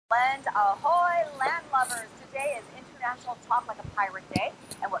Land ahoy, landlubbers! Today is International Talk Like a Pirate Day,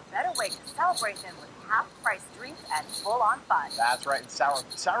 and what better way to celebrate than with half-price drinks and full-on fun. That's right, and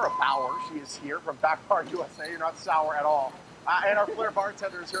Sarah Bauer, she is here from Back Bar USA. You're not sour at all. And our Flair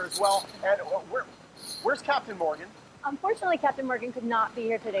bartender is here as well. And where's Captain Morgan? Unfortunately, Captain Morgan could not be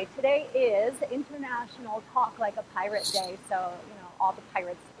here today. Today is International Talk Like a Pirate Day, so, you know, all the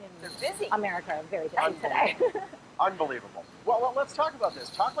pirates in America are very busy today. Unbelievable. Well, let's talk about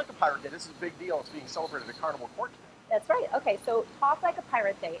this. Talk Like a Pirate Day. This is a big deal. It's being celebrated at Carnival Court today. That's right. Okay, so Talk Like a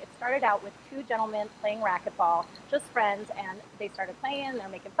Pirate Day. It started out with two gentlemen playing racquetball, just friends, and they started playing. They're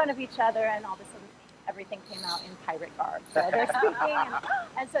making fun of each other, and all of a sudden, everything came out in pirate garb. So they're speaking,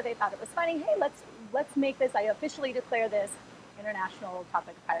 and so they thought it was funny. Hey, let's make this. I officially declare this International Talk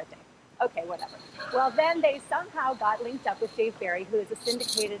Like a Pirate Day. Okay, whatever. Well, then they somehow got linked up with Dave Barry, who is a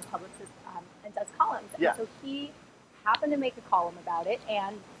syndicated publicist and does columns. Yeah. And so he happened to make a column about it,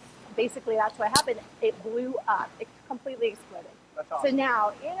 and basically that's what happened. It blew up. It completely exploded. That's awesome. So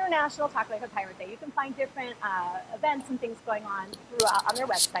now, International Talk Like a Pirate Day, you can find different events and things going on throughout on their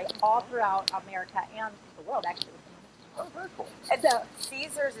website, all throughout America and the world, actually. Oh, very cool. And so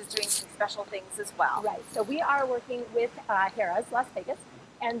Caesars is doing some special things as well. Right. So we are working with Harrah's Las Vegas,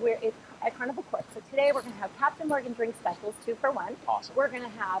 and we're at Carnival Court. So today we're going to have Captain Morgan drink specials, 2 for 1. Awesome. We're going to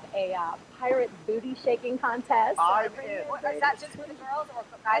have a pirate booty shaking contest. I'm in. Is that just for the girls or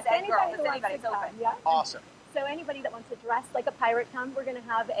for guys and girls? It's anybody's open. Yeah. Awesome. So anybody that wants to dress like a pirate, come. We're going to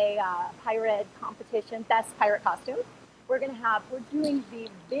have a pirate competition, best pirate costume. We're doing the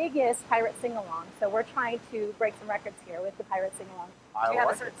biggest pirate sing-along. So we're trying to break some records here with the pirate sing-along. Do you have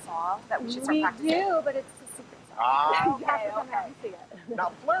a certain song that we should start practicing? We do, but it's a secret song. You have to come out and see it.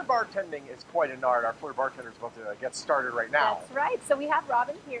 Now, Flair bartending is quite an art. Our Flair bartender is about to get started right now. That's right. So we have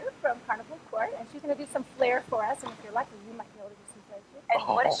Robin here from Carnival Court, and she's going to do some flair for us. And if you're lucky, you might be able to do some flair too.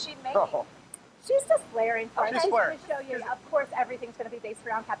 And what is she making? She's just flaring for us. She's She's flaring. going to show you. Of course, everything's going to be based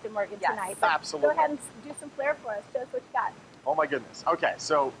around Captain Morgan tonight. So absolutely. Go ahead and do some flair for us. Show us what you got. Oh, my goodness. Okay,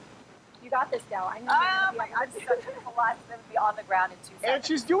 so... You got this, Del. I know. Oh, my God. I'm so beautiful. I'm going to be on the ground in 2 seconds. And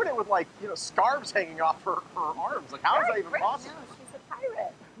she's doing it with, like, you know, scarves hanging off her arms. Like, how is that even possible? No, she's a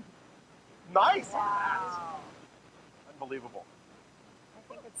pirate. Nice. Wow. Unbelievable.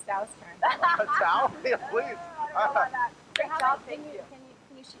 I think it's Dow's turn. Towel? Yeah, please. Great job. Thank you. Can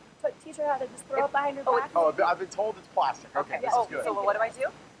you teach her how to just throw it behind her back? Oh, I've been told it's plastic. Okay, this is good. So what do I do?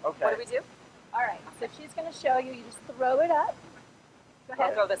 Okay. What do we do? All right. So she's going to show you. You just throw it up. Go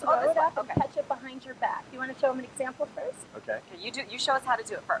ahead. Throw this. Throw it up Okay. and catch it behind your back. You want to show them an example first? Okay. Okay, you show us how to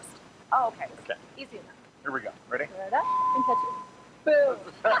do it first. Oh, okay. Okay. Easy enough. Here we go. Ready? Throw it up and catch it. Boom.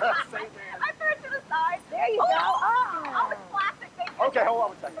 Same thing. I threw it to the side. There you go. Oh, it's plastic. Thank you. Okay, hold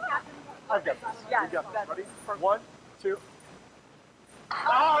on a second. I've got this. Yes, We got that's this. Ready? 1, 2.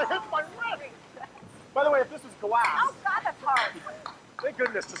 Oh, it hits my wrist. By the way, if this was glass, Oh, God, that's hard. thank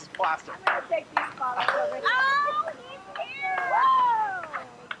goodness this is plastic. I'm going to take these bottles over here. Oh, he's here. Whoa.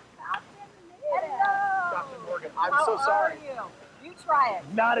 Captain made it. Hello. Captain Morgan, I'm How so sorry. are you? You try it.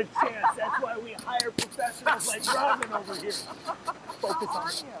 Not a chance. That's why we hire professionals like Robin over here. Focus How on are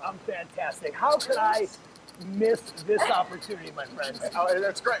it. you? I'm fantastic. How could I miss this opportunity, my friends? Oh,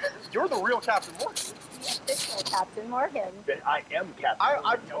 that's great. You're the real Captain Morgan. The official Captain Morgan. I am Captain.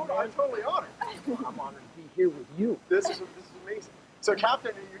 I'm Morgan. totally honored. I'm honored to be here with you. This is amazing. So,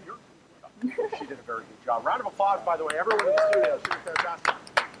 Captain, she did a very good job. Round of applause, by the way, everyone in the studio. She did fantastic.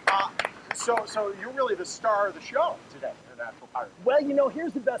 So you're really the star of the show today, International Pirate. Well, you know,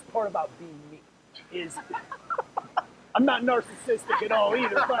 here's the best part about being me is I'm not narcissistic at all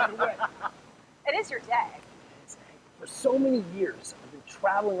either, by the way. It is your day. For so many years, I've been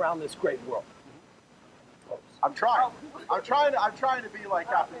traveling around this great world. I'm trying. I'm trying to be like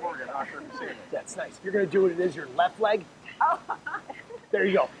Captain Morgan. I'm not sure if you've seen it. That's nice. If you're going to do it, it is your left leg. Oh, There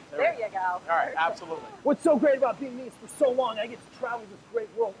you go. there you go. All right, absolutely. What's so great about being me is for so long, I get to travel this great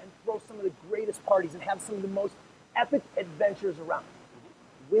world and throw some of the greatest parties and have some of the most epic adventures around.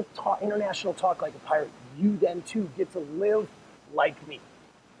 With International Talk Like a Pirate, you then too get to live like me.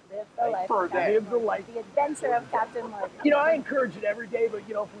 Live the life. For a of day. Captain Live the life. The adventure of Captain Morgan. You know, I encourage it every day, but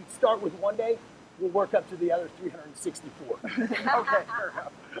you know, if we start with one day, we'll work up to the other 364. Okay, fair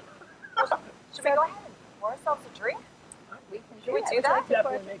enough. Should we go ahead and pour ourselves a drink? We can Should we that. do Would you that? like to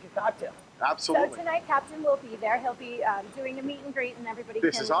Definitely pour- make a cocktail. Absolutely. So tonight, Captain will be there. He'll be doing a meet and greet, and everybody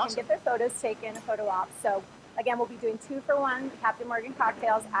This can, is awesome. can get their photos taken, a photo op. So again, we'll be doing 2 for 1 Captain Morgan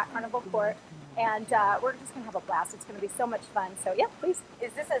cocktails at Carnival Court, and we're just going to have a blast. It's going to be so much fun. So yeah, please.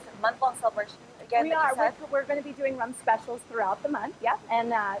 Is this a month-long celebration again We that are. you said? We're going to be doing rum specials throughout the month. Yep.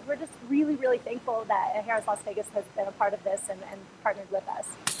 And we're just really, really thankful that Harrah's Las Vegas has been a part of this and partnered with us.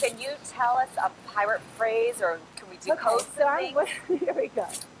 Can you tell us a pirate phrase, or can we decode so some things? here we go.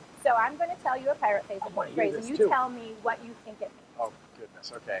 So I'm going to tell you a pirate wanna hear phrase, this and you too. tell me what you think it means. Oh,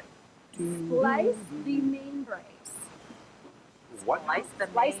 goodness. Okay. Slice the main brace. What?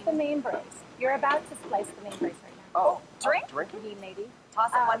 Slice the main brace. You're about to slice the main brace right now. Oh, Drink? Drinking? Maybe.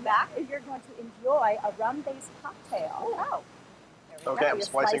 Toss it one back. You're going to enjoy a rum-based cocktail. Oh, There we Okay, go. I'm You're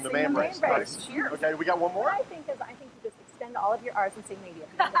splicing the main brace. Nice. Cheers. Okay, we got one What more? I think is, I think you just extend all of your R's and say maybe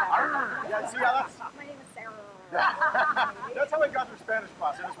at the end of that. Yeah, see how that's... My name is Sarah. That's how I got through Spanish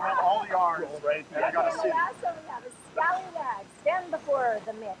class. I just rolled all the R's. Roll right And I got a And the C. last one we have is Scallywag. Stand before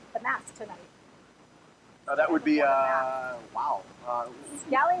the mass tonight. That would be, wow.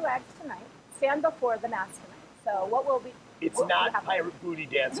 Scallywags tonight. Stand before the mass tonight. So what will be? It's what will not happen? pirate booty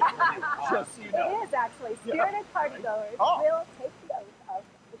dancing for you, just so you know. It is actually. Spirited partygoers Oh. will take the oath of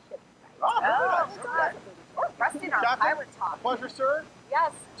the ship tonight. Oh, very nice. So Okay. We're resting our Captain? pirate talk. Pleasure, sir.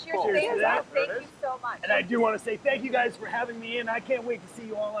 Yes. Cheers. Cool. Thank Cheers to you. that. Thank There it you is. so much. And I do want to say thank you guys for having me in. I can't wait to see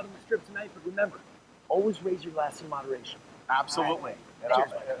you all out on the strip tonight. But remember, always raise your glass in moderation. Absolutely. And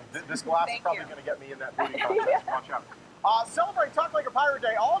Cheers. this glass is Thank probably you. going to get me in that booty contest. Watch out. Celebrate Talk Like a Pirate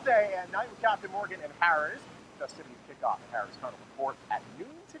Day all day and night with Captain Morgan and Harrah's. Festivities kick off at Harrah's Carnival Court at noon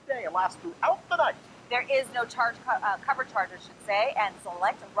today and last throughout the night. There is no cover charge, I should say, and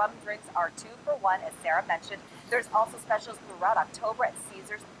select rum drinks are 2 for 1, as Sarah mentioned. There's also specials throughout October at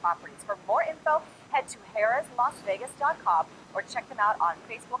Caesars Properties. For more info, head to harrahslasvegas.com or check them out on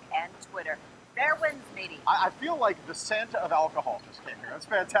Facebook and Twitter. Fair winds, matey. I feel like the Santa of alcohol just came here. That's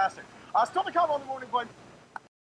fantastic. Still to come on the Morning Blend.